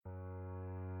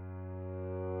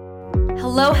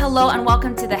Hello, hello, and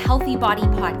welcome to the Healthy Body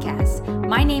Podcast.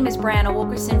 My name is Brianna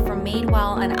Wilkerson from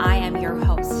Madewell, and I am your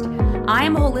host. I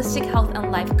am a holistic health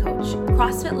and life coach,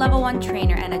 CrossFit Level 1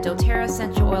 trainer, and a doTERRA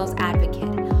Essential Oils advocate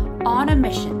on a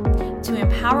mission to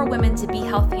empower women to be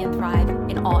healthy and thrive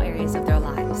in all areas of their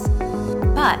lives.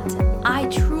 But I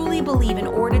truly believe in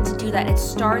order to do that, it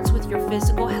starts with your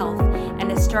physical health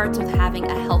and it starts with having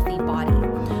a healthy body.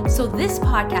 So this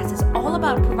podcast is all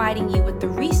about providing you with the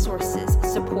resources,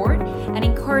 support, and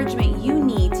encouragement you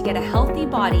need to get a healthy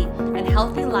body and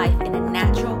healthy life in a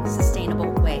natural,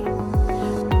 sustainable way.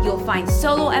 You'll find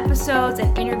solo episodes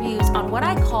and interviews on what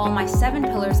I call my 7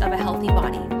 pillars of a healthy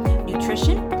body: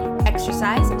 nutrition,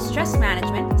 exercise, stress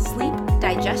management, sleep,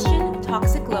 digestion,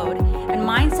 toxic load, and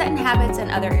mindset and habits and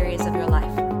other areas of your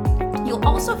life. You'll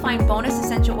also find bonus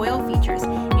essential oil features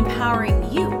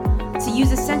empowering you to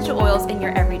use essential oils in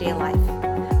your everyday life.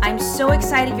 I'm so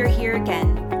excited you're here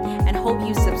again and hope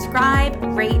you subscribe,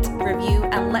 rate, review,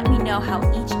 and let me know how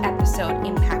each episode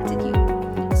impacted you.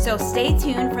 So stay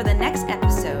tuned for the next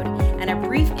episode and a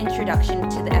brief introduction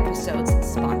to the episode's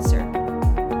sponsor.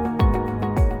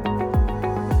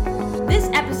 This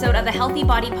episode of the Healthy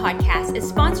Body Podcast is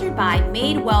sponsored by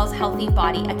Madewell's Healthy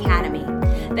Body Academy.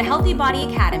 The Healthy Body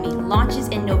Academy launches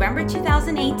in November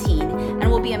 2018 and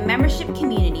will be a membership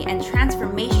community and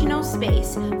transformational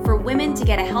space for women to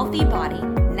get a healthy body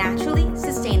naturally,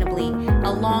 sustainably,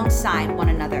 alongside one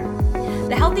another.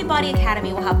 The Healthy Body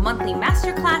Academy will have monthly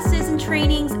masterclasses and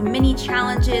trainings, mini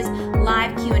challenges,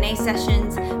 live Q&A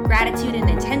sessions, gratitude and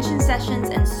intention sessions,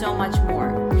 and so much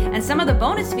more. And some of the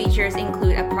bonus features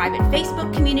include a private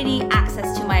Facebook community,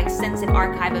 access to my extensive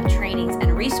archive of trainings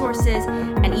and resources,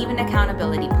 and even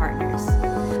accountability partners.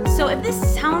 So if this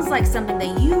sounds like something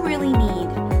that you really need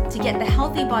to get the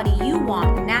healthy body you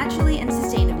want naturally and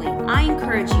sustainably, I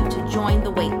encourage you to join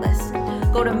the waitlist.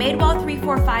 Go to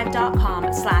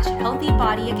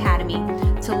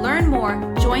madewell345.com/healthybodyacademy to learn more,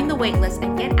 join the waitlist,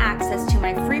 and get access to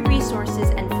my free resources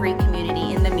and free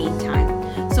community in the meantime.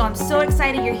 So I'm so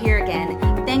excited you're here again.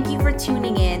 Thank you for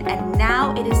tuning in, and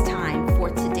now it is time for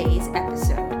today's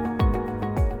episode.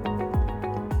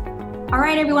 All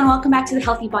right, everyone, welcome back to the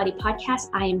Healthy Body Podcast.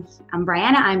 I'm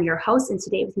Brianna, I'm your host, and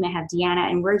today with me I have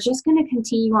Deanna, and we're just going to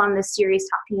continue on this series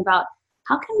talking about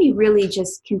how can we really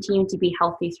just continue to be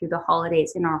healthy through the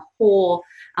holidays in our whole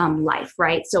life,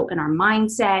 right? So in our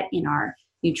mindset, in our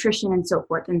nutrition, and so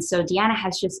forth. And so Deanna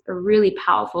has just a really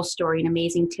powerful story and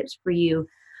amazing tips for you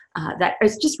that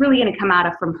is just really going to come out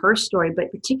of from her story,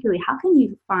 but particularly how can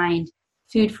you find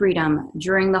food freedom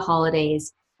during the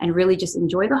holidays and really just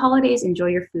enjoy the holidays, enjoy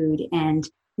your food, and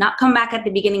not come back at the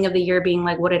beginning of the year being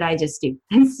like, what did I just do?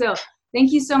 And so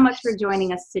thank you so much for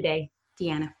joining us today,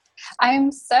 Deanna.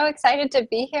 I'm so excited to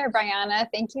be here, Brianna.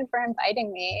 Thank you for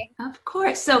inviting me. Of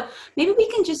course. So maybe we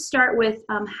can just start with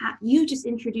you just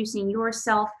introducing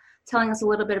yourself, telling us a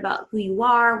little bit about who you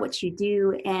are, what you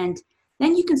do, and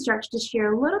then you can start to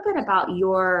share a little bit about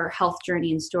your health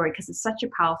journey and story because it's such a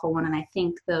powerful one, and I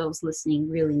think those listening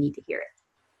really need to hear it.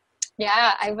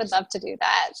 Yeah, I would love to do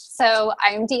that. So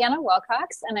I'm Deanna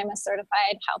Wilcox, and I'm a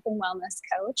certified health and wellness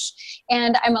coach,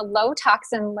 and I'm a low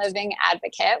toxin living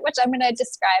advocate, which I'm going to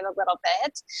describe a little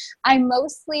bit. I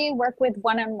mostly work with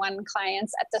one-on-one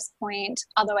clients at this point,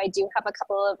 although I do have a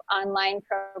couple of online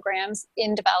programs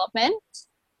in development.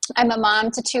 I'm a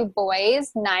mom to 2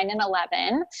 boys, 9 and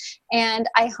 11, and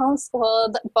I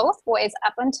homeschooled both boys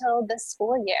up until this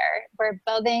school year. We're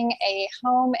building a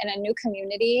home in a new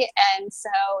community, and so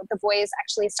the boys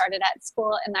actually started at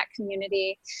school in that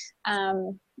community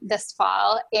this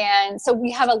fall. And so we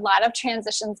have a lot of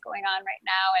transitions going on right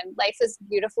now, and life is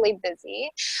beautifully busy.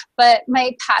 But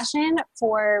my passion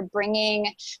for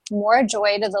bringing more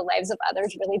joy to the lives of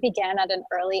others really began at an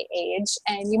early age.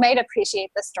 And you might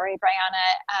appreciate this story,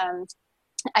 Brianna.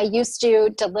 I used to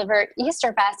deliver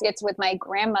Easter baskets with my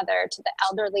grandmother to the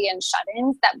elderly and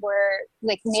shut-ins that were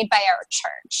like made by our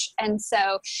church. And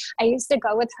so I used to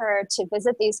go with her to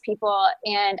visit these people,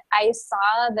 and I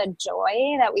saw the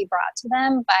joy that we brought to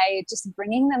them by just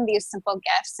bringing them these simple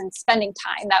gifts and spending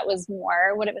time. That was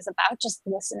more what it was about, just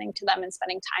listening to them and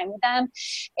spending time with them.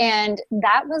 And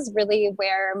that was really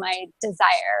where my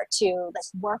desire to like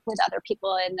work with other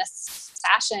people in this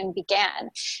fashion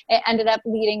began. It ended up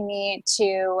leading me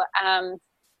to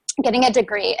getting a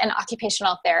degree in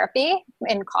occupational therapy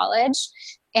in college.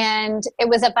 And it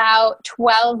was about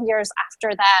 8 years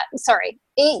after that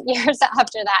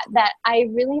I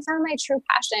really found my true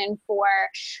passion for,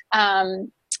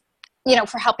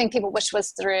 for helping people, which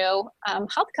was through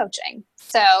health coaching.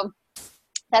 So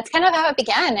that's kind of how it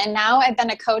began. And now I've been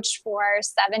a coach for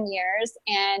 7 years,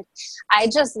 and I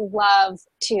just love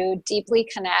to deeply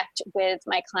connect with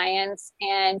my clients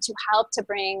and to help to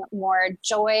bring more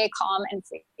joy, calm, and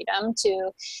freedom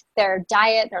to their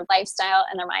diet, their lifestyle,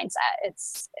 and their mindset.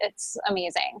 It's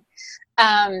amazing.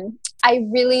 I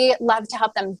really love to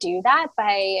help them do that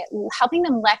by helping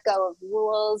them let go of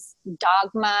rules,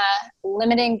 dogma,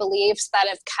 limiting beliefs that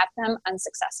have kept them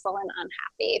unsuccessful and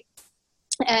unhappy.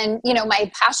 And, my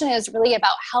passion is really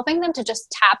about helping them to just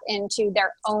tap into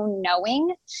their own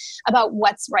knowing about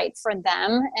what's right for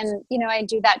them. And, I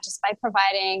do that just by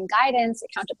providing guidance,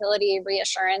 accountability,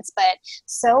 reassurance. But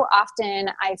so often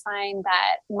I find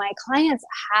that my clients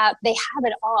have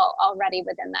it all already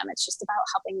within them. It's just about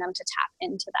helping them to tap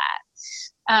into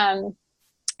that.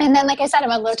 And then, like I said,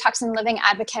 I'm a low toxin living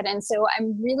advocate. And so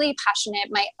I'm really passionate.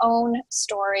 My own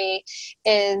story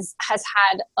has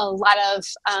had a lot of,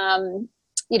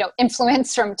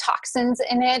 influence from toxins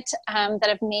in it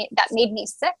that made me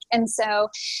sick. And so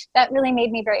that really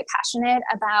made me very passionate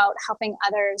about helping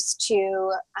others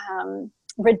to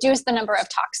reduce the number of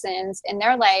toxins in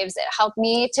their lives. It helped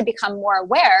me to become more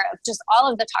aware of just all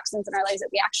of the toxins in our lives that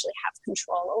we actually have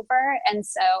control over. And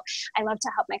so I love to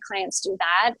help my clients do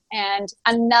that. And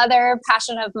another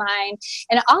passion of mine,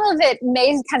 and all of it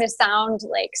may kind of sound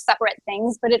like separate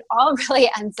things, but it all really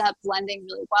ends up blending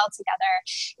really well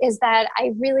together, is that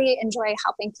I really enjoy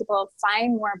helping people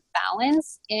find more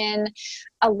balance in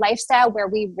a lifestyle where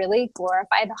we really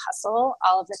glorify the hustle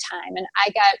all of the time. And I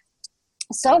get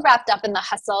so wrapped up in the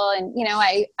hustle, and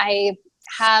I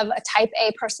have a type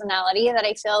A personality that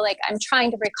I feel like I'm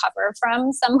trying to recover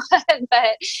from somewhat,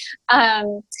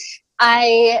 but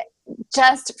I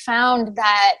just found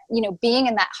that being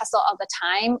in that hustle all the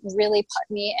time really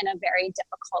put me in a very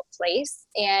difficult place,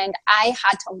 and I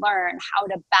had to learn how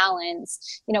to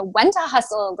balance when to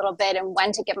hustle a little bit and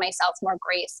when to give myself more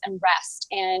grace and rest.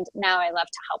 And now I love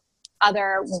to help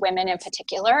other women in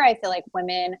particular. I feel like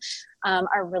women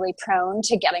are really prone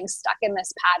to getting stuck in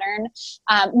this pattern.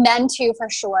 Men too, for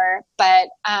sure. But,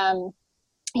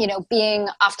 being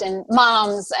often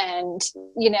moms and,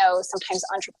 sometimes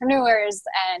entrepreneurs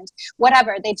and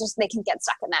whatever, they can get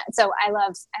stuck in that. So I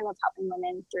love helping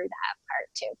women through that part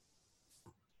too.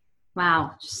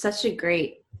 Wow.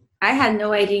 I had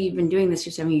no idea you've been doing this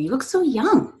for 7 years. You look so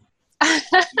young.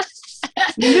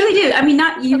 You really do. I mean,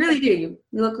 you really do.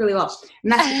 You look really well.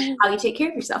 And that's how you take care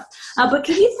of yourself. But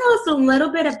can you tell us a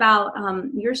little bit about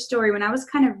your story? When I was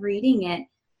kind of reading it,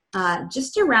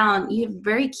 just around, you have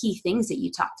very key things that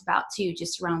you talked about too,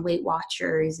 just around Weight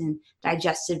Watchers and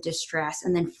digestive distress.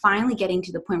 And then finally getting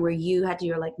to the point where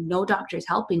you're like, no doctor is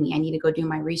helping me. I need to go do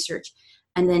my research.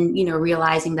 And then,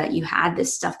 realizing that you had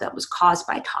this stuff that was caused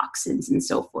by toxins and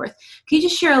so forth. Can you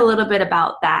just share a little bit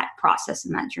about that process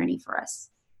and that journey for us?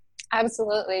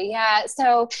 Absolutely. Yeah.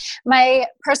 So my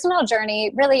personal journey,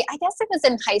 really, I guess it was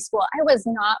in high school. I was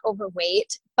not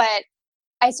overweight, but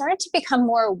I started to become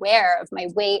more aware of my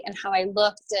weight and how I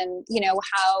looked and,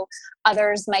 how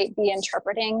others might be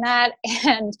interpreting that.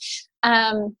 And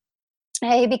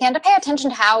I began to pay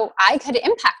attention to how I could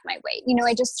impact my weight.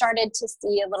 I just started to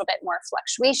see a little bit more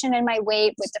fluctuation in my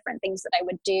weight with different things that I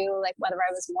would do, like whether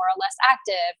I was more or less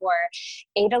active or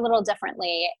ate a little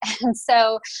differently. And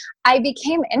so I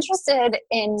became interested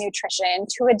in nutrition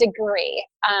to a degree.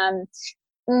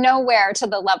 Nowhere to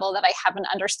the level that I have an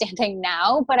understanding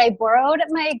now, but I borrowed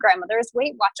my grandmother's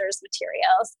Weight Watchers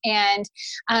materials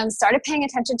and started paying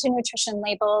attention to nutrition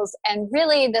labels. And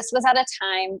really, this was at a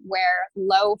time where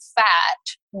low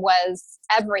fat was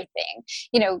everything.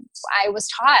 I was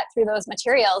taught through those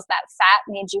materials that fat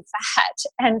made you fat.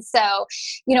 And so,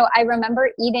 I remember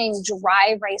eating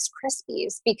dry Rice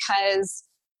Krispies because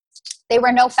they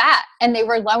were no fat and they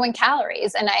were low in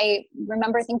calories. And I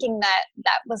remember thinking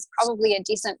that was probably a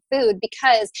decent food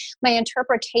because my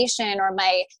interpretation or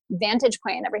my vantage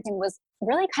point and everything was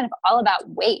really kind of all about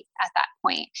weight at that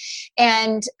point.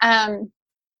 And,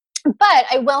 but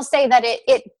I will say that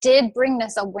it did bring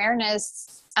this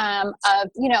awareness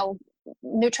of,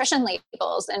 nutrition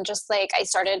labels, and just like I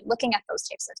started looking at those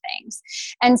types of things.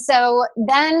 And so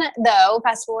then, though,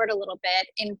 fast forward a little bit,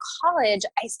 in college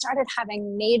I started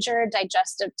having major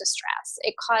digestive distress.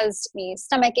 It caused me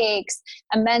stomach aches,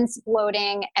 immense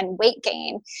bloating, and weight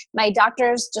gain. My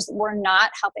doctors just were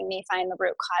not helping me find the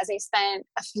root cause. I spent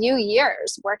a few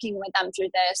years working with them through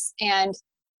this, and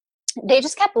they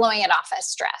just kept blowing it off as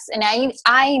stress. And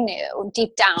I knew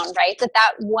deep down, right,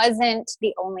 that wasn't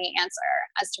the only answer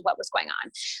as to what was going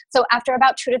on. So after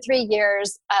about 2 to 3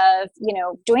 years of,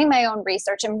 doing my own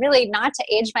research, and really not to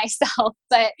age myself,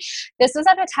 but this was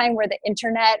at a time where the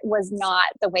internet was not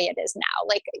the way it is now.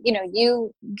 Like,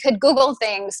 you could Google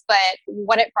things, but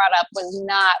what it brought up was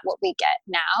not what we get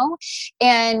now.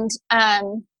 And,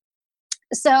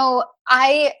 so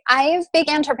I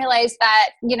began to realize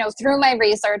that, through my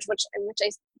research,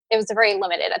 it was very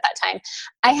limited at that time,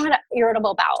 I had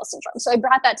irritable bowel syndrome. So I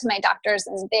brought that to my doctors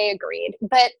and they agreed.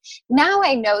 But now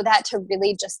I know that to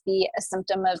really just be a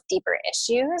symptom of deeper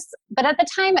issues. But at the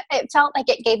time, it felt like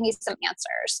it gave me some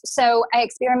answers. So I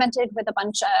experimented with a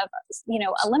bunch of,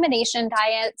 elimination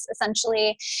diets,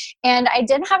 essentially. And I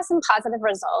did have some positive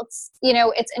results.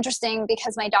 It's interesting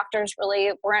because my doctors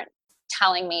really weren't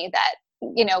telling me that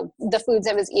the foods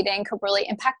I was eating could really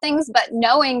impact things, but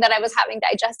knowing that I was having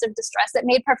digestive distress, it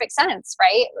made perfect sense,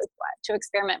 right? To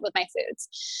experiment with my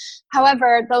foods.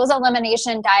 However, those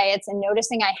elimination diets and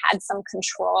noticing I had some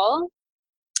control,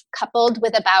 coupled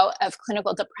with a bout of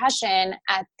clinical depression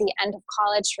at the end of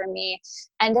college for me,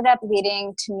 ended up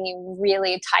leading to me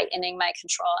really tightening my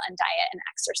control on diet and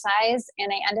exercise.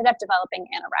 And I ended up developing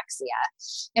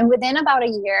anorexia. And within about a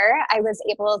year, I was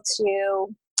able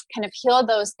to kind of heal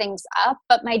those things up,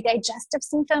 but my digestive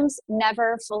symptoms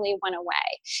never fully went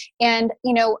away. And,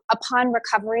 upon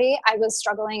recovery, I was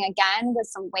struggling again with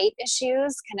some weight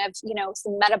issues, kind of,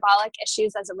 some metabolic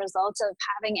issues as a result of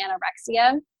having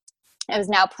anorexia. I was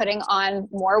now putting on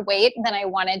more weight than I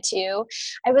wanted to.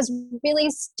 I was really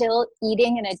still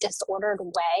eating in a disordered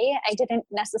way. I didn't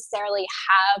necessarily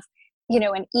have,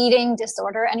 an eating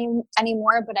disorder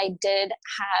anymore, but I did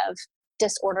have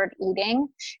disordered eating,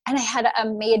 and I had a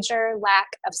major lack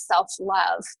of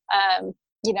self-love.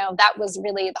 That was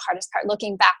really the hardest part.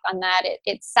 Looking back on that,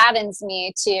 it saddens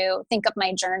me to think of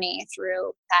my journey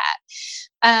through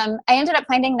that. I ended up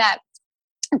finding that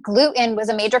gluten was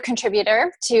a major contributor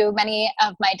to many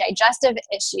of my digestive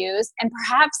issues and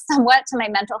perhaps somewhat to my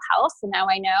mental health. Now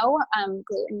I know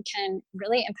gluten can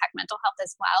really impact mental health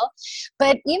as well.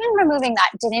 But even removing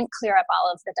that didn't clear up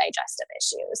all of the digestive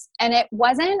issues. And it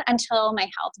wasn't until my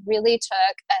health really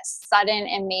took a sudden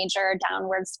and major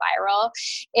downward spiral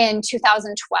in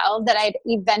 2012 that I'd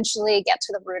eventually get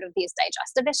to the root of these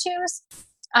digestive issues.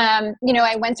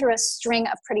 I went through a string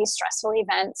of pretty stressful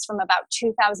events from about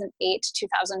 2008 to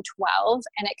 2012,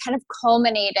 and it kind of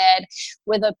culminated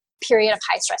with a period of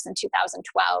high stress in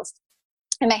 2012.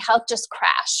 And my health just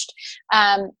crashed.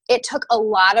 It took a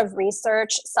lot of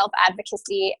research,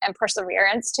 self-advocacy, and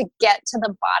perseverance to get to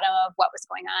the bottom of what was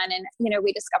going on. And,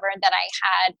 we discovered that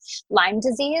I had Lyme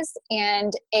disease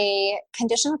and a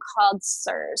condition called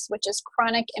CIRS, which is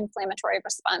chronic inflammatory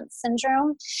response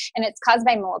syndrome. And it's caused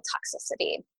by mold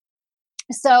toxicity.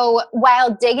 So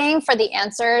while digging for the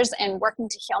answers and working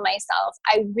to heal myself,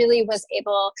 I really was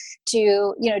able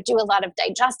to, do a lot of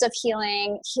digestive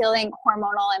healing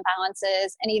hormonal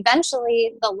imbalances, and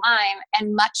eventually the Lyme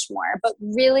and much more. But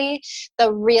really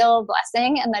the real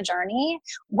blessing in the journey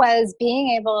was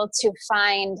being able to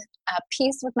find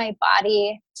peace with my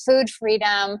body, food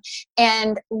freedom,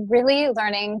 and really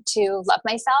learning to love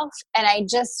myself. And I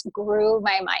just grew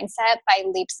my mindset by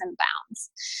leaps and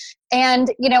bounds.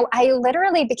 And, I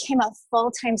literally became a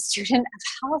full-time student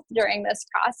of health during this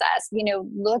process,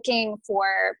 looking for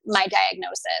my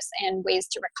diagnosis and ways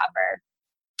to recover.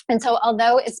 And so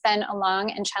although it's been a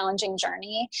long and challenging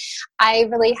journey, I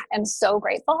really am so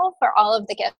grateful for all of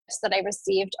the gifts that I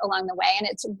received along the way. And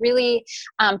it's really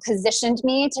positioned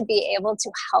me to be able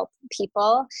to help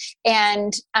people.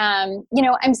 And,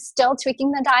 I'm still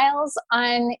tweaking the dials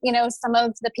on, some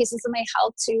of the pieces of my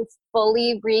health to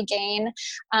fully regain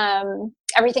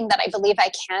everything that I believe I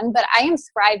can, but I am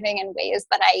thriving in ways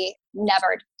that I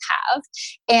never have.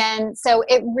 And so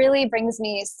it really brings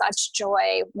me such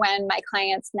joy when my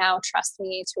clients now trust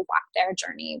me to walk their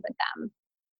journey with them.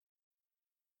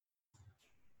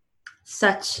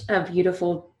 Such a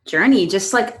beautiful journey,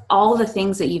 just like all the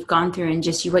things that you've gone through, and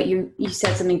just you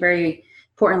said something very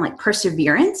important, like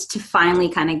perseverance, to finally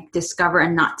kind of discover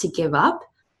and not to give up.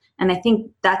 And I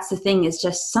think that's the thing, is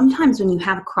just sometimes when you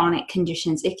have chronic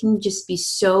conditions, it can just be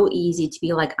so easy to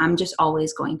be like, I'm just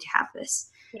always going to have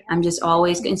this. Yeah. I'm just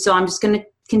going to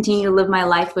continue to live my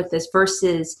life with this,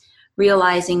 versus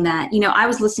realizing that, I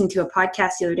was listening to a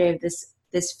podcast the other day of this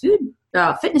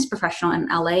fitness professional in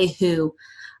LA who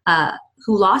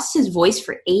lost his voice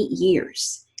for 8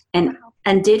 years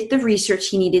and did the research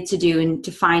he needed to do and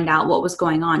to find out what was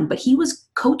going on. But he was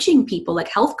coaching people, like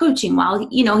health coaching, while,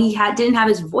 he didn't have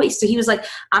his voice. So he was like,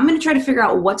 I'm going to try to figure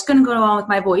out what's going to go on with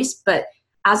my voice, but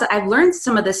as I've learned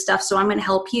some of this stuff, so I'm going to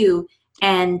help you.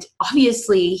 And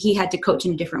obviously he had to coach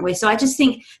in a different way. So I just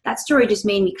think that story just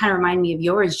made me kind of remind me of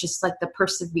yours, just like the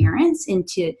perseverance and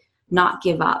to not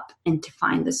give up and to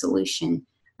find the solution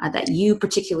that you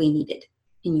particularly needed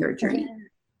in your journey. Yeah,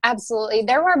 absolutely.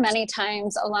 There were many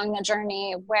times along the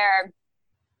journey where,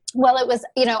 well, it was,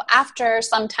 after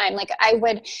some time, like I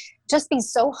would just be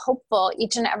so hopeful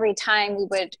each and every time we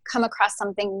would come across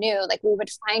something new. Like we would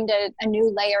find a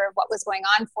new layer of what was going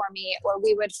on for me, or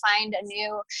we would find a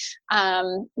new,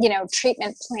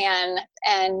 treatment plan.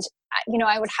 And,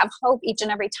 I would have hope each and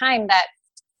every time that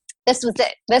this was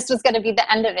it. This was going to be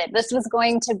the end of it. This was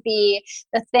going to be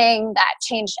the thing that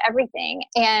changed everything.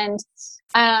 And,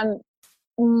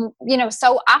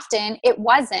 so often it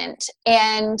wasn't.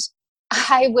 And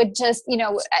I would just,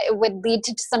 it would lead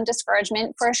to some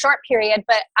discouragement for a short period,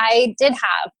 but I did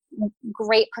have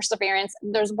great perseverance.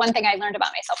 There's one thing I learned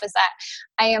about myself is that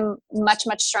I am much,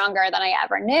 much stronger than I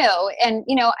ever knew. And,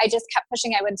 I just kept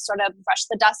pushing. I would sort of brush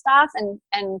the dust off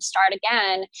and start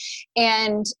again.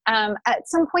 And at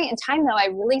some point in time, though, I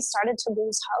really started to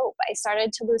lose hope. I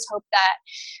started to lose hope that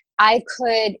I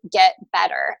could get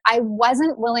better. I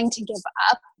wasn't willing to give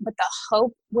up, but the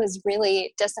hope was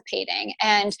really dissipating.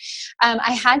 And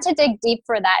I had to dig deep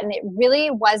for that. And it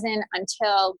really wasn't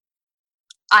until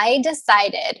I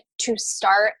decided to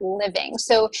start living.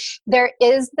 So there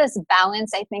is this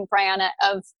balance, I think, Brianna,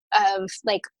 of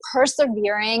like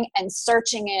persevering and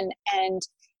searching and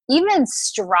even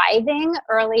striving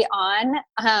early on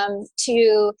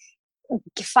to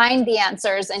find the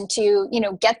answers and to,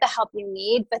 get the help you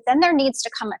need. But then there needs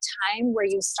to come a time where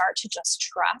you start to just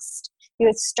trust. You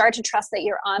would start to trust that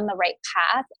you're on the right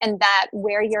path and that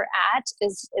where you're at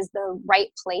is the right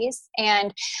place.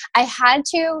 And I had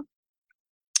to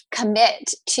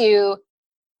commit to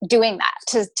doing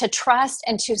that, to trust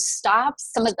and to stop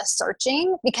some of the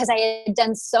searching, because I had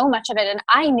done so much of it and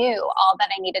I knew all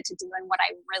that I needed to do. And what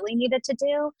I really needed to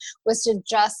do was to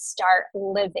just start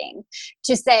living,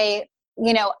 to say,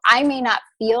 I may not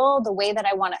feel the way that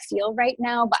I want to feel right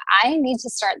now, but I need to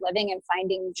start living and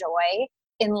finding joy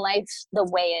in life the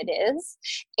way it is.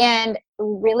 And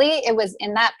really, it was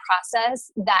in that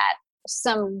process that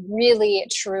some really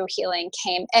true healing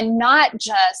came, and not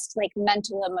just like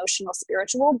mental, emotional,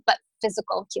 spiritual, but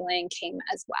physical healing came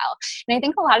as well. And I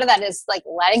think a lot of that is like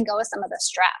letting go of some of the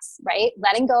stress, right?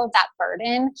 Letting go of that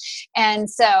burden. And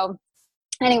so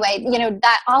anyway,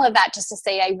 that all of that just to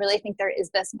say, I really think there is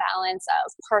this balance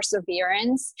of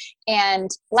perseverance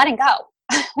and letting go.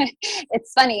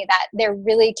 It's funny that there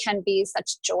really can be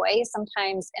such joy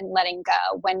sometimes in letting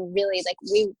go, when really like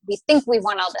we think we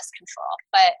want all this control,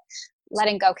 but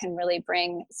letting go can really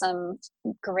bring some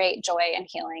great joy and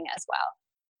healing as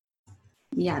well.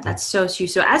 Yeah, that's so true.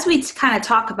 So as we kind of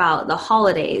talk about the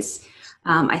holidays,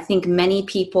 I think many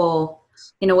people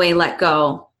in a way let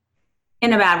go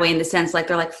in a bad way, in the sense like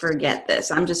they're like, forget this,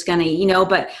 I'm just gonna,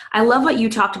 but I love what you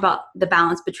talked about, the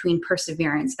balance between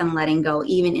perseverance and letting go,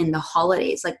 even in the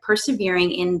holidays, like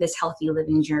persevering in this healthy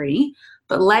living journey,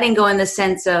 but letting go in the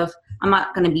sense of I'm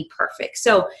not going to be perfect.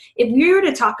 So if we were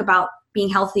to talk about being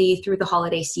healthy through the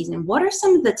holiday season, what are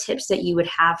some of the tips that you would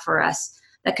have for us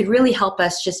that could really help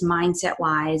us just mindset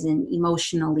wise and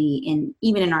emotionally and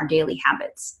even in our daily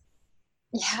habits?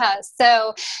 Yeah.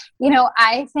 So,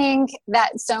 I think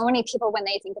that so many people, when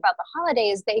they think about the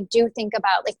holidays, they do think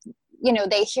about like,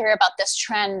 they hear about this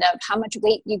trend of how much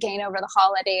weight you gain over the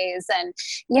holidays. And,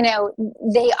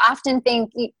 they often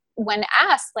think, when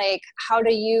asked, like, how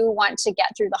do you want to get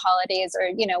through the holidays,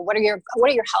 or, what are your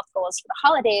health goals for the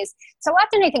holidays? So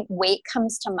often I think weight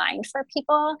comes to mind for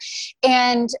people.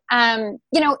 And,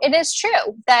 it is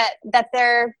true that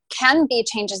there can be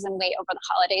changes in weight over the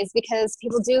holidays because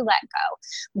people do let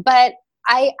go. But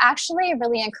I actually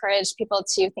really encourage people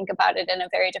to think about it in a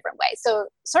very different way. So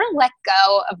sort of let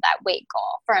go of that weight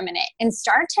goal for a minute and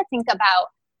start to think about,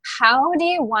 how do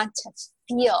you want to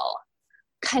feel?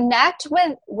 Connect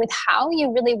with how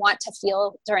you really want to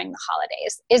feel during the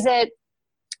holidays. Is it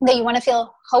that you want to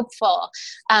feel hopeful,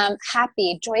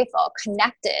 happy, joyful,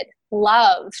 connected,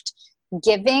 loved,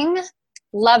 giving,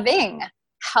 loving,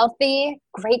 healthy,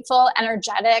 grateful,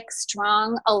 energetic,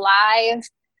 strong, alive,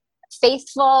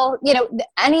 faithful,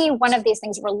 any one of these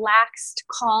things, relaxed,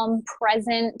 calm,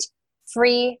 present,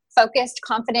 free, focused,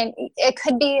 confident? It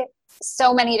could be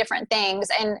so many different things.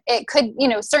 And it could,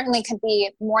 certainly could be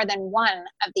more than one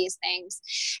of these things.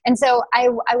 And so I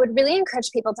would really encourage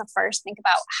people to first think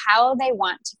about how they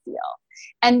want to feel.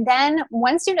 And then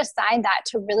once you decide that,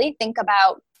 to really think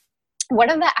about What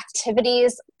are the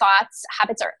activities, thoughts,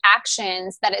 habits, or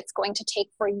actions that it's going to take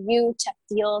for you to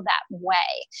feel that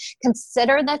way?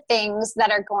 Consider the things that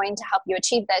are going to help you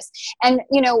achieve this. And,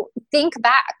 think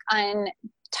back on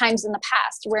times in the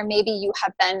past where maybe you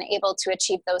have been able to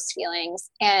achieve those feelings.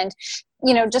 And,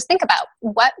 just think about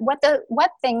what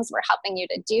things were helping you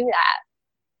to do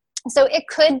that. So it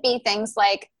could be things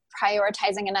like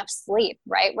prioritizing enough sleep,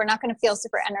 right? We're not going to feel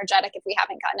super energetic if we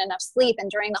haven't gotten enough sleep. And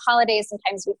during the holidays,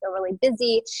 sometimes we feel really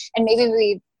busy and maybe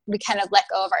we kind of let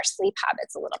go of our sleep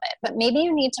habits a little bit, but maybe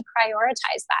you need to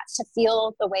prioritize that to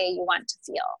feel the way you want to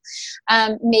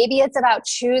feel. Maybe it's about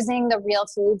choosing the real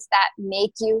foods that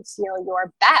make you feel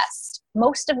your best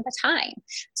most of the time.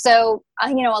 So, a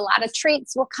lot of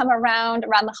treats will come around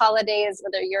the holidays,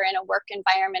 whether you're in a work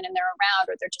environment and they're around,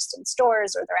 or they're just in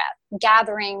stores, or they're at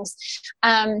gatherings.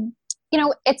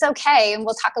 It's okay. And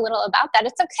we'll talk a little about that.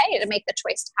 It's okay to make the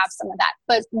choice to have some of that,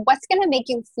 but what's going to make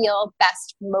you feel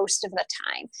best most of the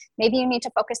time? Maybe you need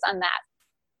to focus on that.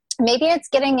 Maybe it's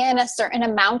getting in a certain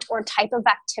amount or type of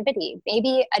activity.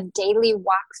 Maybe a daily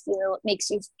walk makes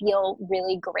you feel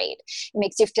really great. It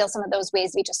makes you feel some of those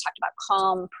ways we just talked about: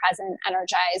 calm, present,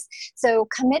 energized. So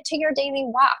commit to your daily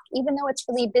walk. Even though it's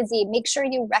really busy, make sure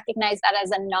you recognize that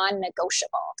as a non-negotiable.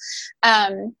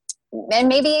 And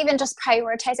maybe even just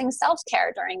prioritizing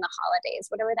self-care during the holidays,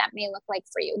 whatever that may look like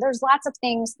for you. There's lots of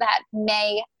things that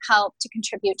may help to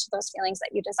contribute to those feelings that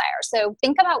you desire. So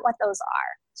think about what those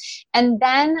are. And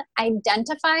then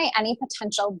identify any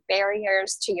potential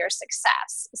barriers to your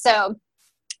success. So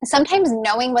sometimes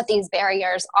knowing what these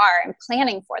barriers are and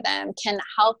planning for them can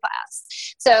help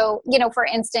us. So, for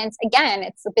instance, again,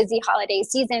 it's a busy holiday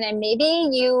season and maybe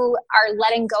you are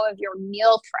letting go of your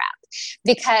meal prep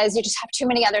because you just have too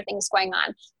many other things going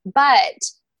on. But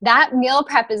that meal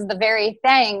prep is the very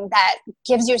thing that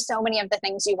gives you so many of the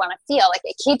things you want to feel. Like,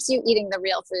 it keeps you eating the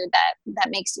real food that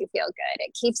makes you feel good.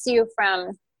 It keeps you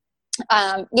from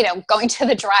going to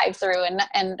the drive-through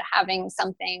and having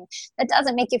something that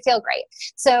doesn't make you feel great.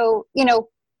 So,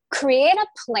 create a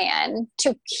plan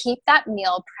to keep that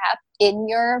meal prep in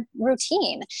your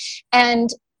routine. And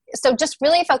so just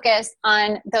really focus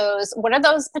on what are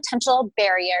those potential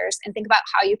barriers, and think about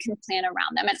how you can plan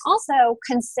around them. And also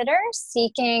consider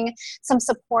seeking some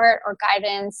support or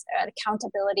guidance,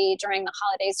 accountability during the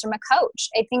holidays from a coach.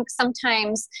 I think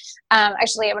sometimes,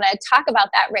 actually, I'm going to talk about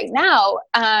that right now.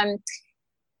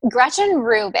 Gretchen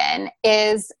Rubin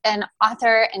is an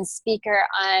author and speaker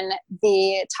on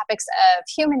the topics of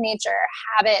human nature,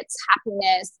 habits,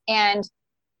 happiness, and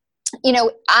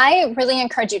I really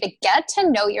encourage you to get to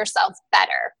know yourself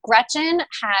better. Gretchen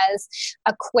has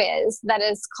a quiz that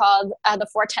is called the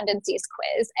 4 Tendencies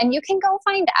Quiz, and you can go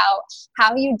find out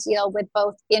how you deal with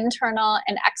both internal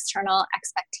and external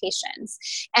expectations.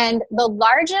 And the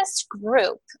largest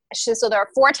group, so there are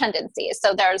 4 tendencies.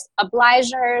 So there's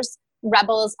obligers,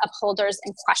 rebels, upholders,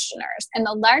 and questioners. And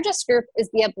the largest group is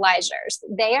the obligers.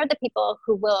 They are the people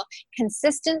who will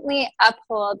consistently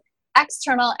uphold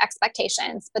external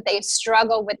expectations, but they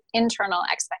struggle with internal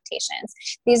expectations.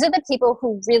 These are the people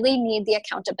who really need the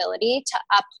accountability to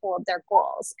uphold their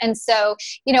goals. And so,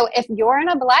 if you're an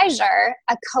obliger,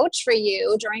 a coach for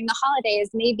you during the holidays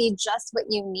may be just what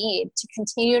you need to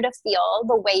continue to feel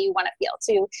the way you want to feel,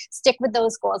 to stick with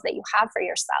those goals that you have for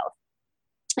yourself.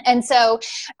 And so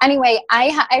anyway,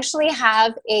 I actually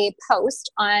have a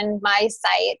post on my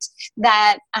site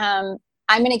that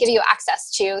I'm going to give you access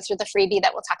to through the freebie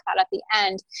that we'll talk about at the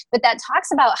end, but that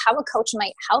talks about how a coach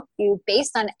might help you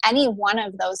based on any one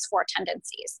of those 4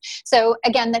 tendencies. So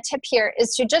again, the tip here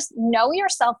is to just know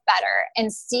yourself better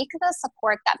and seek the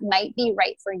support that might be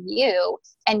right for you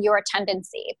and your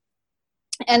tendency.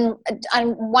 And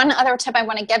one other tip I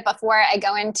want to give before I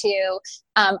go into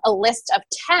a list of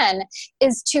 10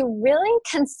 is to really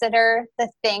consider the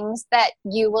things that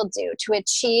you will do to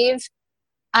achieve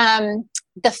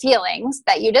the feelings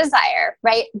that you desire,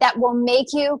 right? That will make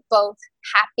you both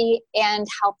happy and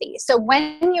healthy. So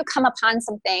when you come upon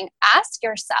something, ask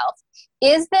yourself,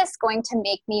 is this going to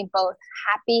make me both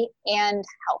happy and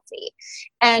healthy?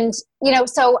 And,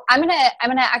 so I'm going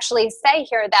to actually say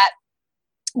here that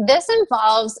this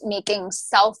involves making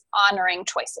self-honoring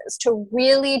choices, to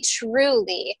really,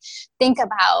 truly think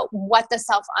about what the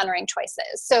self-honoring choice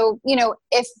is. So,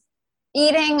 if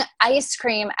eating ice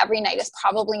cream every night is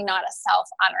probably not a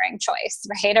self-honoring choice,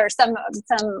 right? Or some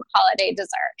holiday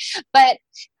dessert. But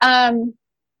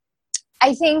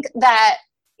I think that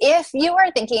if you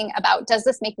are thinking about, does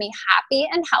this make me happy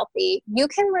and healthy, you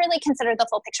can really consider the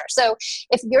full picture. So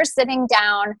if you're sitting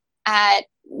down at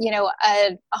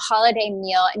a holiday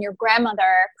meal and your grandmother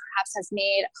perhaps has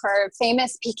made her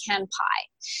famous pecan pie.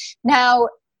 Now,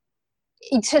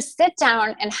 to sit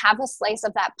down and have a slice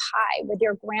of that pie with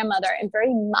your grandmother and very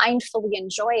mindfully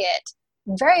enjoy it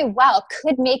very well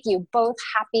could make you both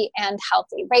happy and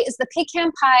healthy, right? Is the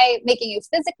pecan pie making you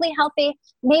physically healthy?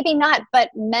 Maybe not, but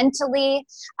mentally,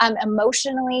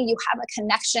 emotionally, you have a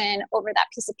connection over that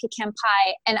piece of pecan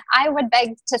pie. And I would beg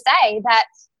to say that,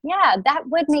 yeah, that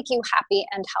would make you happy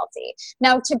and healthy.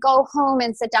 Now, to go home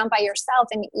and sit down by yourself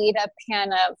and eat a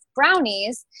pan of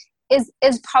brownies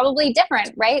is probably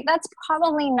different, right? That's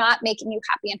probably not making you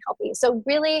happy and healthy. So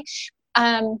really,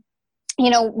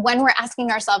 when we're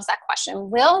asking ourselves that question,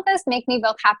 will this make me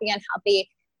both happy and healthy?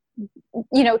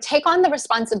 Take on the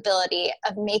responsibility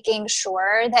of making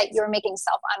sure that you're making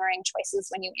self-honoring choices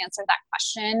when you answer that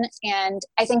question. And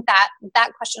I think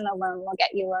that question alone will get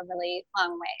you a really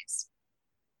long ways.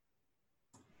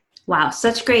 Wow,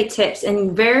 such great tips,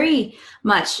 and very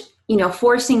much,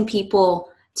 forcing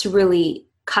people to really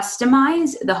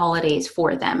customize the holidays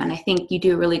for them. And I think you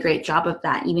do a really great job of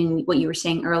that, even what you were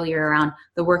saying earlier around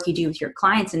the work you do with your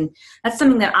clients. And that's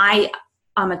something that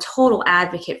I'm a total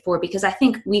advocate for, because I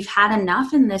think we've had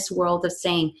enough in this world of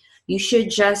saying, you should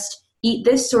just eat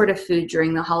this sort of food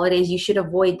during the holidays. You should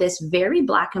avoid this, very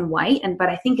black and white. But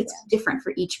I think it's different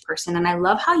for each person. And I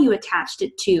love how you attached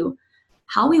it to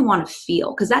how we want to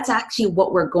feel, because that's actually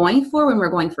what we're going for when we're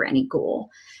going for any goal.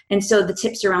 And so the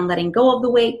tips around letting go of the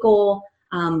weight goal,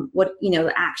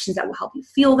 the actions that will help you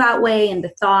feel that way, and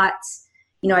the thoughts,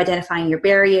 identifying your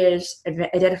barriers,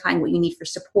 identifying what you need for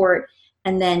support,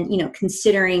 and then,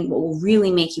 considering what will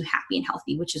really make you happy and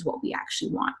healthy, which is what we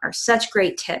actually want, are such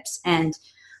great tips. And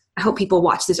I hope people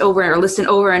watch this over or listen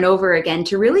over and over again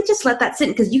to really just let that sit,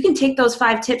 because you can take those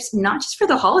 5 tips, not just for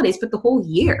the holidays, but the whole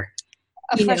year.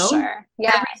 For sure.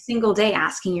 Yeah. Every single day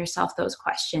asking yourself those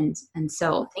questions. And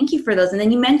so thank you for those. And then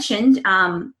you mentioned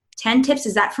 10 tips.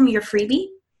 Is that from your freebie?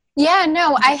 Yeah,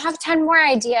 no, I have 10 more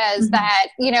ideas that,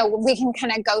 we can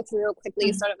kind of go through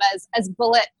quickly, sort of as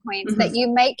bullet points that you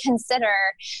might consider.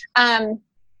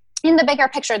 In the bigger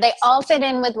picture, they all fit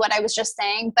in with what I was just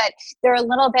saying, but they're a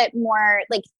little bit more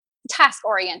like task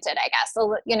oriented, I guess,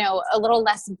 a little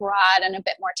less broad and a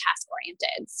bit more task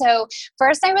oriented. So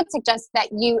first, I would suggest that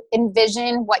you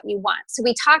envision what you want. So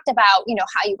we talked about,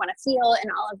 how you want to feel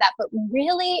and all of that, but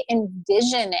really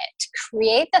envision it.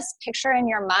 Create this picture in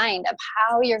your mind of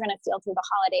how you're going to feel through the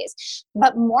holidays.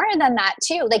 But more than that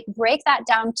too, like break that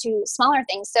down to smaller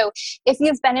things. So if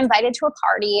you've been invited to a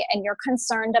party and you're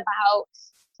concerned about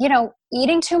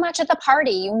eating too much at the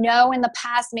party, in the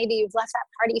past, maybe you've left that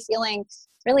party feeling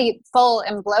really full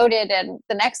and bloated, and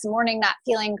the next morning not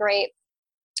feeling great.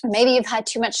 Maybe you've had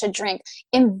too much to drink.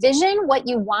 Envision what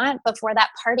you want before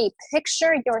that party.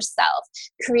 Picture yourself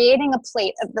creating a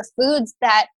plate of the foods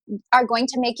that are going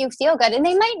to make you feel good. And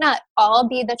they might not all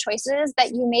be the choices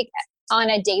that you make on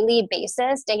a daily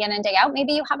basis, day in and day out.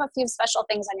 Maybe you have a few special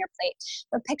things on your plate,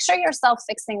 but picture yourself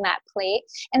fixing that plate,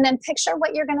 and then picture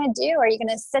what you're going to do. Are you going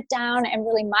to sit down and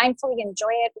really mindfully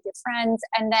enjoy it with your friends,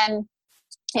 and then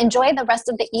enjoy the rest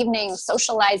of the evening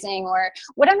socializing or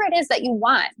whatever it is that you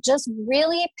want? Just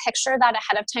really picture that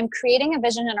ahead of time. Creating a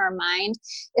vision in our mind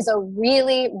is a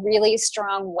really, really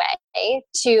strong way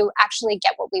to actually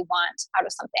get what we want out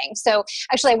of something. So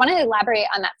actually, I want to elaborate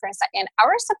on that for a second.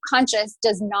 Our subconscious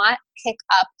does not pick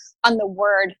up on the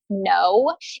word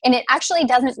no, and it actually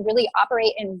doesn't really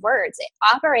operate in words. It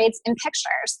operates in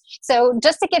pictures. So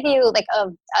just to give you like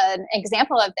an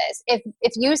example of this,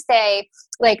 if you say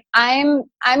like, I'm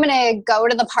going to go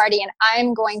to the party and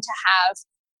I'm going to have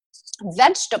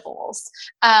vegetables,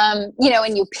 and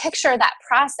you picture that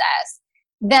process,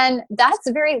 then that's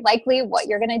very likely what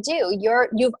you're going to do.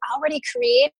 You've already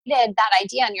created that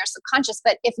idea in your subconscious.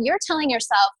 But if you're telling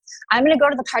yourself, I'm going to go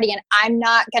to the party and I'm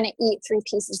not going to eat 3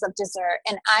 pieces of dessert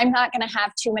and I'm not going to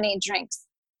have too many drinks,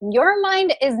 your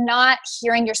mind is not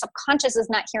hearing, your subconscious is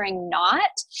not hearing not.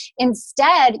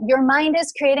 Instead, your mind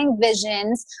is creating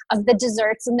visions of the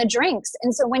desserts and the drinks.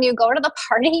 And so when you go to the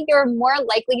party, you're more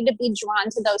likely to be drawn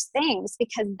to those things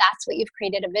because that's what you've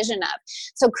created a vision of.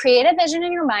 So create a vision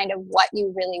in your mind of what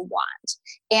you really want.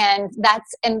 And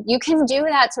you can do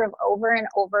that sort of over and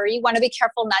over. You want to be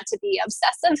careful not to be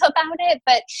obsessive about it,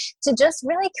 but to just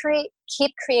really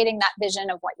keep creating that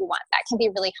vision of what you want. That can be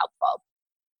really helpful.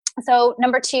 So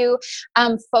number 2,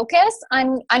 focus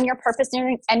on your purpose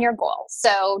and your goal.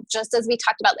 So just as we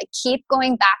talked about, like keep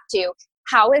going back to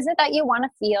how is it that you want to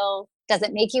feel? Does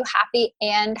it make you happy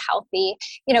and healthy?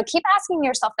 Keep asking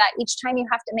yourself that each time you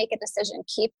have to make a decision.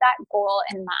 Keep that goal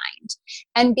in mind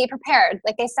and be prepared.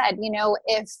 Like I said,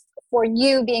 if for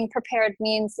you, being prepared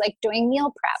means like doing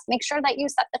meal prep. Make sure that you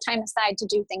set the time aside to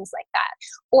do things like that.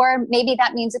 Or maybe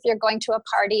that means if you're going to a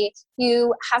party,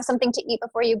 you have something to eat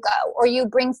before you go, or you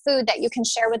bring food that you can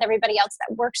share with everybody else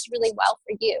that works really well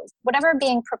for you. Whatever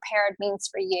being prepared means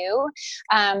for you,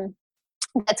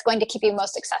 that's going to keep you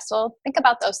most successful, think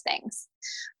about those things.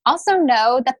 Also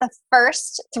know that the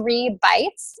first 3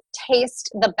 bites taste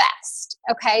the best,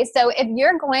 okay? So if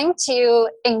you're going to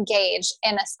engage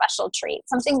in a special treat,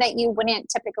 something that you wouldn't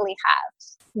typically have,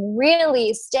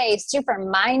 really stay super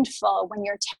mindful when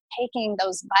you're taking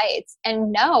those bites,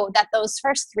 and know that those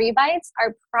first 3 bites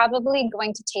are probably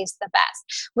going to taste the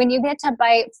best. When you get to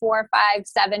bite 4, 5,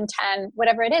 7, 10,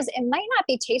 whatever it is, it might not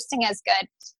be tasting as good.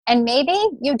 And maybe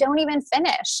you don't even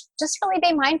finish. Just really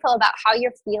be mindful about how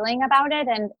you're feeling about it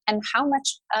and how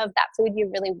much of that food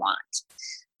you really want.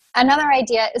 Another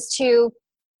idea is to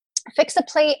fix a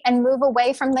plate and move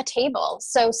away from the table.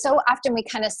 So often we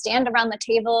kind of stand around the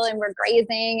table and we're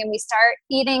grazing and we start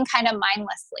eating kind of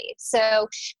mindlessly. So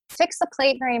fix a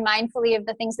plate very mindfully of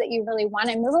the things that you really want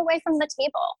and move away from the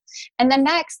table. And then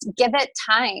next, give it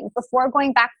time. Before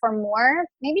going back for more,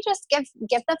 maybe just give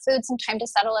the food some time to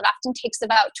settle. It often takes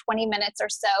about 20 minutes or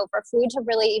so for food to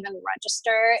really even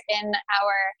register in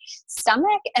our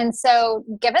stomach. And so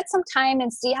give it some time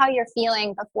and see how you're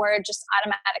feeling before just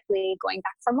automatically going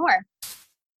back for more.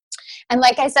 And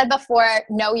like I said before,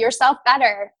 know yourself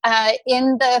better.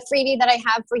 In the freebie that I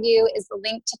have for you is the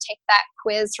link to take that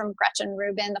quiz from Gretchen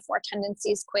Rubin, the 4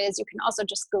 Tendencies quiz. You can also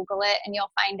just Google it and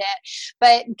you'll find it.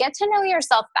 But get to know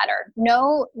yourself better.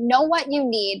 Know what you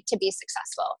need to be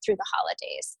successful through the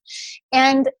holidays.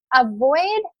 And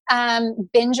avoid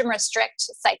binge and restrict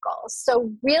cycles.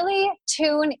 So really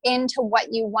tune into what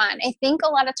you want. I think a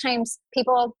lot of times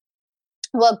people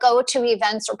will go to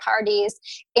events or parties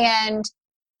and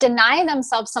deny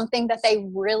themselves something that they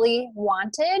really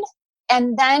wanted,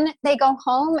 and then they go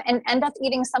home and end up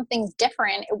eating something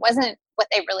different. It wasn't what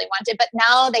they really wanted, but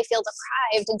now they feel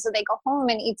deprived, and so they go home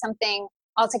and eat something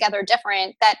altogether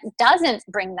different that doesn't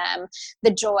bring them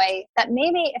the joy that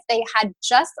maybe if they had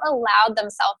just allowed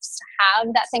themselves to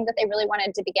have that thing that they really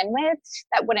wanted to begin with,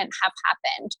 that wouldn't have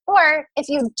happened. Or if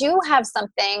you do have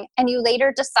something and you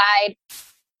later decide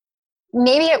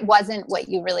maybe it wasn't what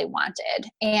you really wanted,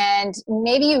 and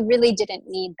maybe you really didn't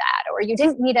need that, or you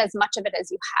didn't need as much of it as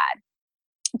you had,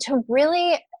 to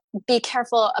really be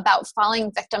careful about falling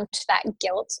victim to that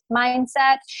guilt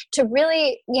mindset, to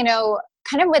really,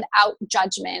 kind of without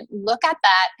judgment, look at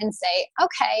that and say,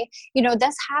 okay,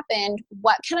 this happened.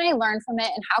 What can I learn from it?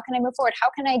 And how can I move forward?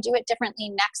 How can I do it differently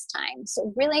next time?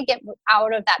 So really get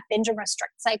out of that binge and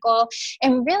restrict cycle.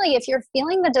 And really, if you're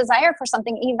feeling the desire for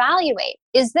something, evaluate.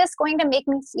 Is this going to make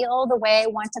me feel the way I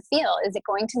want to feel? Is it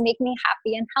going to make me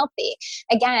happy and healthy?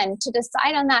 Again, to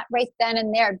decide on that right then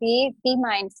and there, be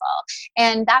mindful.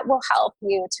 And that will help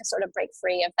you to sort of break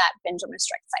free of that binge and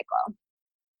restrict cycle.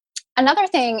 Another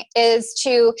thing is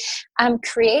to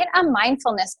create a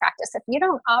mindfulness practice. If you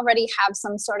don't already have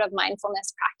some sort of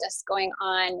mindfulness practice going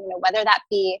on, whether that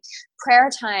be prayer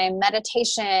time,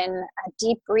 meditation,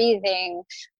 deep breathing,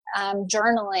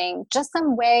 journaling, just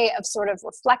some way of sort of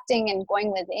reflecting and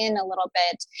going within a little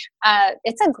bit.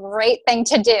 It's a great thing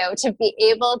to do, to be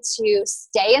able to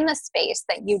stay in the space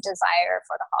that you desire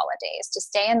for the holidays, to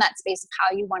stay in that space of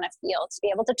how you want to feel, to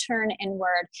be able to turn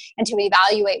inward and to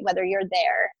evaluate whether you're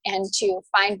there, and to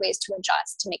find ways to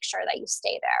adjust to make sure that you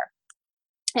stay there.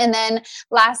 And then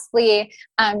lastly,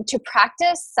 to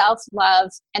practice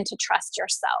self-love and to trust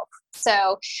yourself.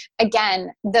 So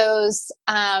again, those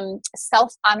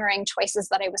self-honoring choices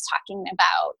that I was talking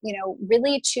about,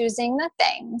 really choosing the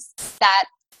things that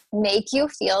make you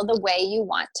feel the way you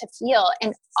want to feel,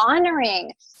 and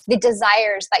honoring the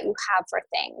desires that you have for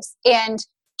things, and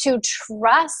to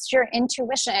trust your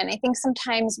intuition. I think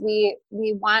sometimes we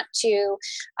want to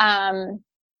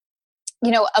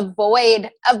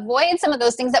avoid some of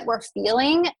those things that we're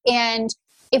feeling. And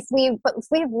if we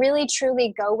really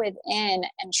truly go within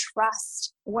and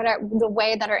trust the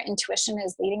way that our intuition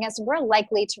is leading us, we're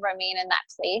likely to remain in that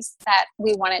place that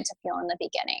we wanted to feel in the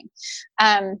beginning.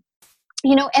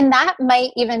 And that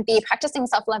might even be practicing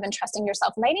self-love and trusting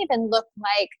yourself, might even look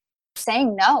like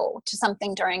saying no to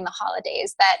something during the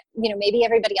holidays that, maybe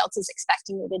everybody else is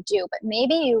expecting you to do, but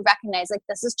maybe you recognize like,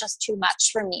 this is just too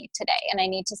much for me today and I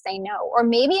need to say no. Or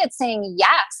maybe it's saying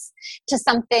yes to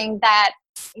something that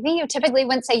maybe you typically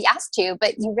wouldn't say yes to,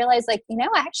 but you realize like,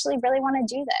 I actually really want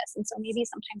to do this. And so maybe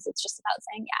sometimes it's just about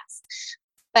saying yes.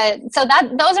 But so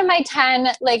those are my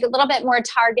 10, like a little bit more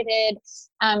targeted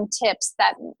tips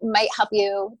that might help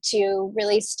you to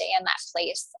really stay in that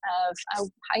place of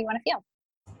how you want to feel.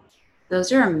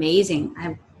 Those are amazing.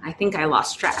 I I think I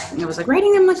lost track. And I was like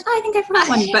writing them like, oh, I think I forgot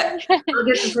one, but I'll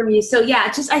get them from you. So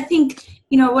yeah, just, I think,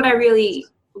 what I really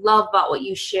love about what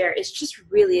you share is just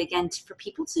really, again, for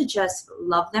people to just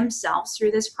love themselves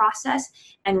through this process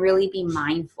and really be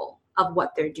mindful of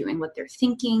what they're doing, what they're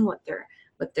thinking, what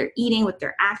they're eating, what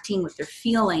they're acting, what they're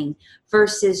feeling,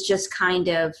 versus just kind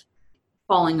of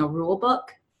following a rule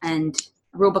book, and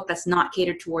a rule book that's not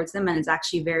catered towards them. And it's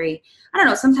actually very, I don't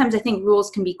know, sometimes I think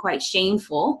rules can be quite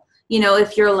shameful.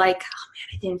 If you're like, oh man,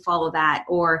 I didn't follow that,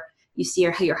 or you see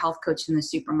your health coach in the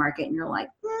supermarket and you're like,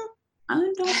 I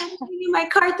don't have to give you my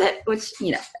card, which,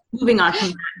 moving on from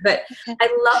that. But I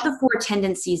love the 4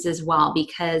 tendencies as well,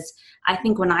 because I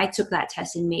think when I took that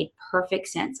test, it made perfect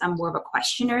sense. I'm more of a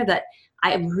questioner, that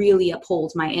I really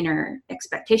uphold my inner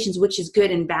expectations, which is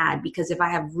good and bad, because if I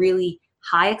have really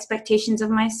high expectations of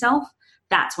myself,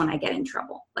 that's when I get in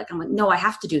trouble. Like, I'm like, no, I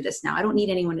have to do this now. I don't need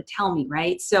anyone to tell me,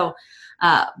 right? So,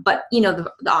 but the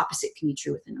opposite can be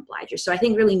true with an obliger. So I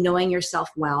think really knowing yourself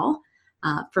well,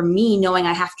 for me, knowing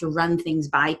I have to run things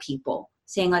by people,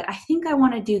 saying like, I think I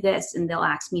want to do this, and they'll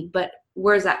ask me, but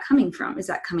where's that coming from? Is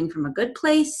that coming from a good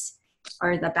place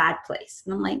or the bad place?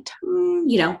 And I'm like,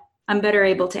 I'm better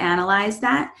able to analyze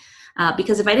that.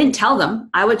 Because if I didn't tell them,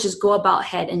 I would just go about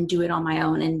ahead and do it on my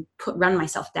own and run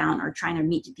myself down, or trying to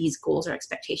meet these goals or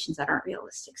expectations that aren't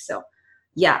realistic. So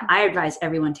yeah, I advise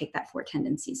everyone take that 4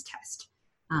 tendencies test.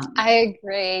 I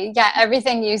agree. Yeah,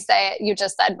 everything you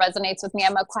just said resonates with me.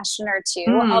 I'm a questioner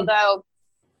too, although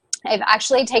I've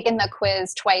actually taken the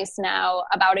quiz twice now,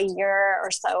 about a year or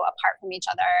so apart from each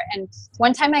other. And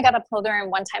one time I got upholder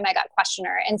and one time I got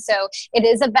questioner. And so it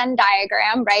is a Venn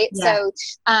diagram, right? Yeah.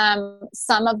 So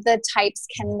some of the types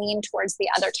can lean towards the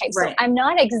other types. Right. So I'm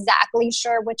not exactly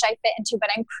sure which I fit into, but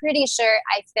I'm pretty sure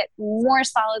I fit more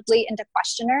solidly into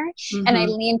questioner, and I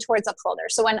lean towards upholder.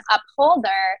 So an upholder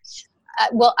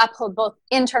will uphold both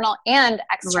internal and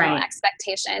external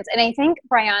expectations. And I think,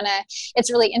 Brianna,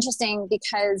 it's really interesting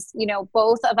because,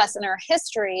 both of us in our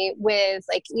history with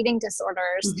like eating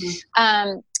disorders,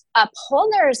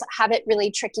 upholders have it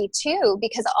really tricky too,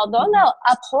 because although they'll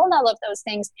uphold all of those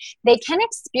things, they can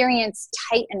experience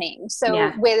tightening. So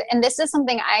and this is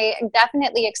something I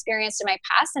definitely experienced in my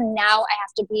past, and now I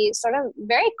have to be sort of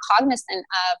very cognizant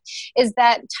of, is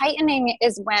that tightening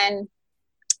is when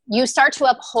you start to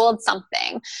uphold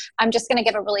something. I'm just going to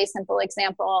give a really simple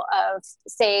example of,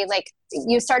 say, like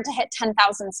you start to hit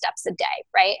 10,000 steps a day,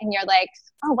 right? And you're like,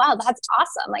 oh, wow, that's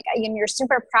awesome. Like, and you're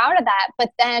super proud of that. But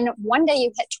then one day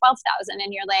you hit 12,000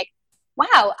 and you're like,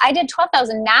 wow, I did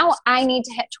 12,000. Now I need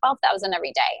to hit 12,000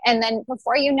 every day. And then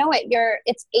before you know it,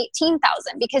 it's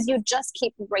 18,000, because you just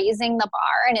keep raising the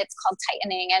bar, and it's called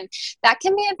tightening. And that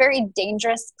can be a very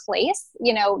dangerous place.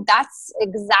 That's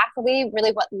exactly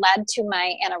really what led to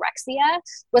my anorexia,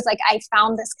 was like, I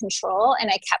found this control and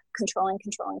I kept controlling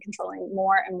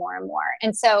more and more and more.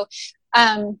 And so,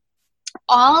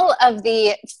 all of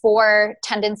the 4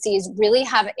 tendencies really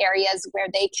have areas where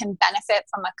they can benefit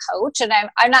from a coach. And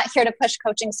I'm not here to push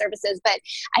coaching services, but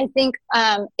I think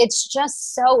it's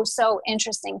just so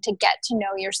interesting to get to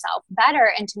know yourself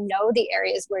better and to know the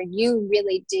areas where you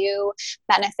really do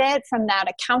benefit from that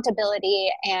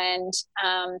accountability and,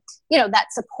 that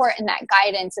support and that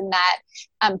guidance, and that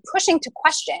pushing to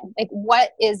question, like,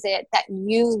 what is it that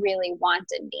you really want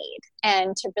and need?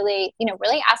 And to really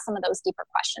ask some of those deeper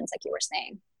questions, like you were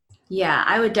saying. Yeah,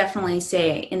 I would definitely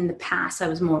say in the past I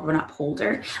was more of an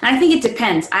upholder. And I think it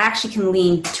depends. I actually can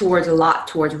lean towards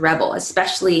rebel,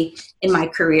 especially in my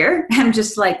career. I'm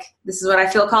just like, this is what I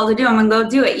feel called to do. I'm going to go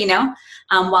do it,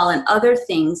 While in other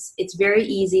things, it's very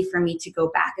easy for me to go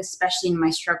back, especially in my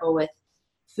struggle with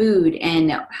food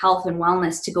and health and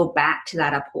wellness, to go back to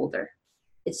that upholder.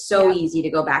 It's so easy to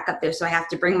go back up there. So I have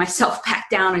to bring myself back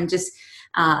down and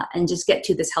just get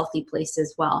to this healthy place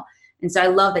as well. And so I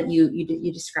love that you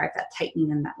describe that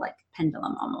tightening and that like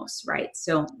pendulum almost, right?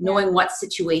 So knowing what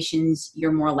situations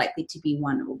you're more likely to be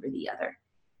one over the other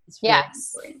is really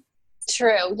important.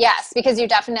 True. Yes. Because you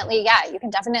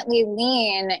can definitely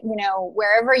lean,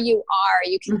 wherever you are,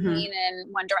 you can lean in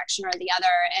one direction or the other.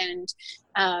 And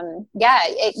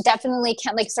it definitely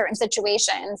can, like, certain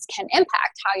situations can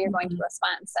impact how you're going to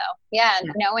respond. So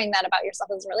knowing that about yourself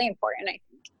is really important, I think.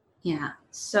 Yeah.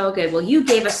 So good. Well, you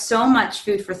gave us so much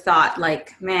food for thought.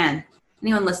 Like, man,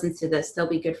 anyone listens to this, they'll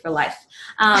be good for life.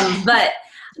 But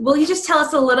will you just tell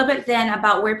us a little bit then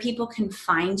about where people can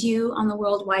find you on the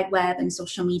World Wide Web and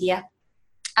social media?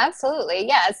 Absolutely.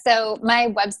 Yeah. So my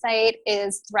website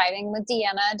is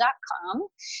thrivingwithdeanna.com.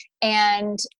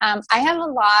 And I have a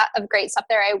lot of great stuff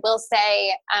there. I will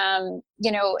say,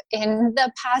 in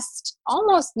the past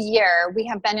almost year, we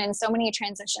have been in so many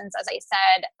transitions, as I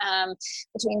said,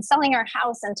 between selling our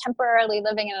house and temporarily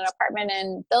living in an apartment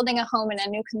and building a home in a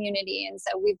new community. And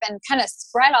so we've been kind of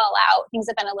spread all out. Things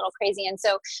have been a little crazy. And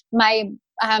so my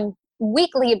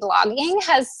weekly blogging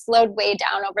has slowed way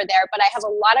down over there, but I have a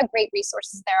lot of great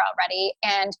resources there already.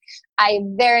 And I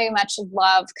very much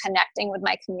love connecting with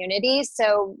my community.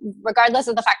 So regardless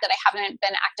of the fact that I haven't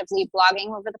been actively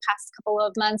blogging over the past couple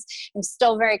of months, I'm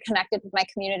still very connected with my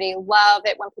community. Love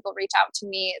it when people reach out to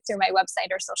me through my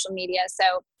website or social media.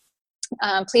 So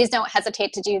please don't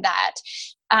hesitate to do that.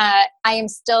 I am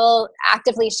still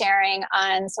actively sharing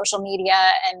on social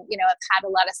media, and I've had a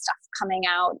lot of stuff coming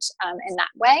out in that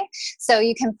way. So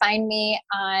you can find me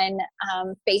on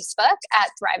Facebook at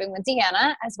Thriving with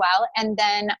Deanna as well, and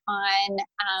then on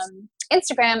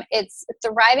Instagram, it's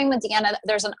Thriving with Deanna.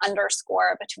 There's an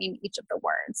underscore between each of the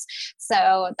words,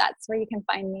 so that's where you can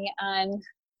find me on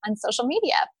social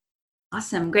media.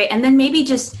 Awesome. Great. And then maybe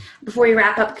just before we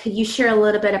wrap up, could you share a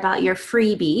little bit about your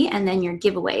freebie and then your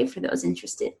giveaway for those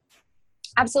interested?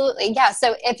 Absolutely. Yeah.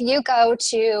 So if you go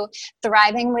to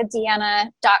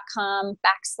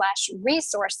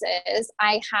thrivingwithdeanna.com/resources,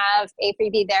 I have a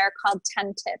freebie there called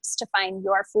 10 Tips to Find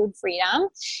Your Food Freedom.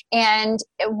 And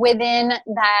within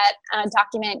that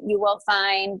document, you will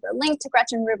find the link to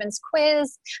Gretchen Rubin's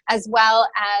quiz, as well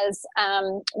as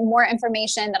more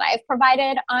information that I've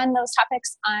provided on those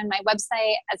topics on my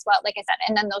website as well, like I said,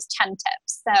 and then those 10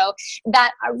 tips. So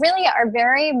that really are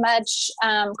very much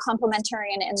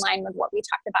complementary and in line with what we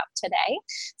talked about today.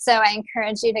 So I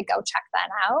encourage you to go check that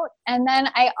out. And then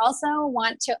I also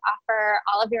want to offer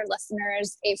all of your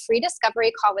listeners a free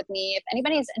discovery call with me. If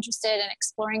anybody's interested in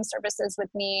exploring services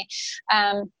with me,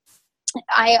 I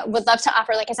would love to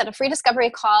offer, like I said, a free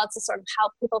discovery call to sort of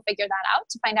help people figure that out,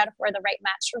 to find out if we're the right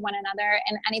match for one another.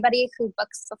 And anybody who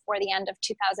books before the end of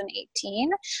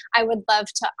 2018, I would love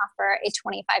to offer a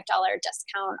 $25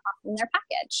 discount off in their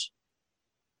package.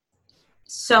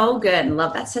 So good.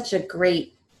 Love that. Such a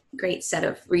great set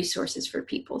of resources for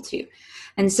people too.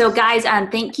 And so guys,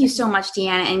 thank you so much,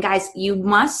 Deanna. And guys, you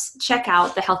must check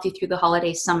out the Healthy Through the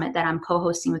Holidays Summit that I'm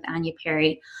co-hosting with Anya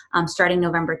Perry starting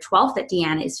November 12th that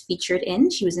Deanna is featured in.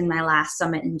 She was in my last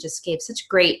summit and just gave such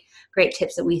great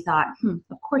tips that we thought,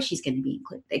 of course she's going to be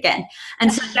included again. And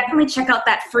so definitely check out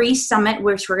that free summit,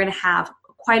 which we're going to have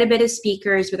quite a bit of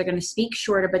speakers where they're going to speak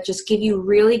shorter, but just give you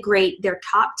really great, their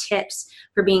top tips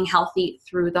for being healthy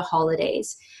through the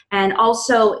holidays. And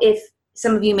also, if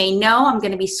some of you may know, I'm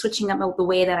going to be switching up the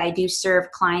way that I do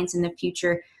serve clients in the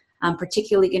future. I'm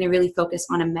particularly going to really focus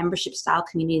on a membership style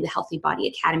community, the Healthy Body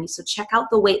Academy. So check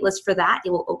out the waitlist for that. It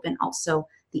will open also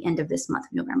the end of this month,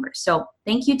 November. So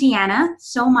thank you, Deanna,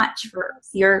 so much for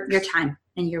your time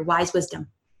and your wise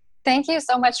wisdom. Thank you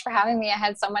so much for having me. I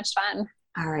had so much fun.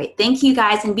 All right. Thank you,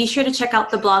 guys. And be sure to check out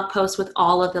the blog post with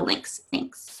all of the links.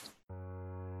 Thanks.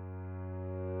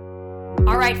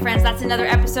 All right, friends, that's another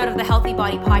episode of the Healthy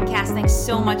Body Podcast. Thanks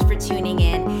so much for tuning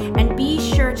in. And be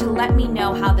sure to let me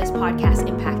know how this podcast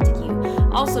impacted you.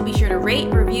 Also, be sure to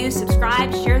rate, review,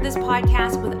 subscribe, share this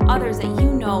podcast with others that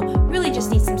you know really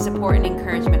just need some support and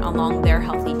encouragement along their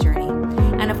healthy journey.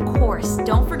 And of course,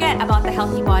 don't forget about the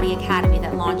Healthy Body Academy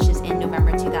that launches in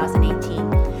November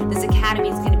 2018. This academy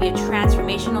is going to be a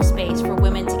transformational space for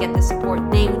women to get the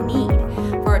support they need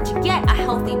to get a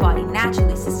healthy body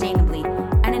naturally, sustainably,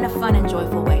 and in a fun and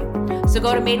joyful way. So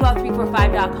go to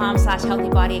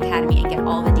madewell345.com/healthybodyacademy and get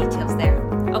all the details there.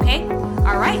 Okay?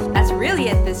 All right. That's really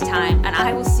it this time, and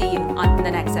I will see you on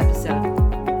the next episode.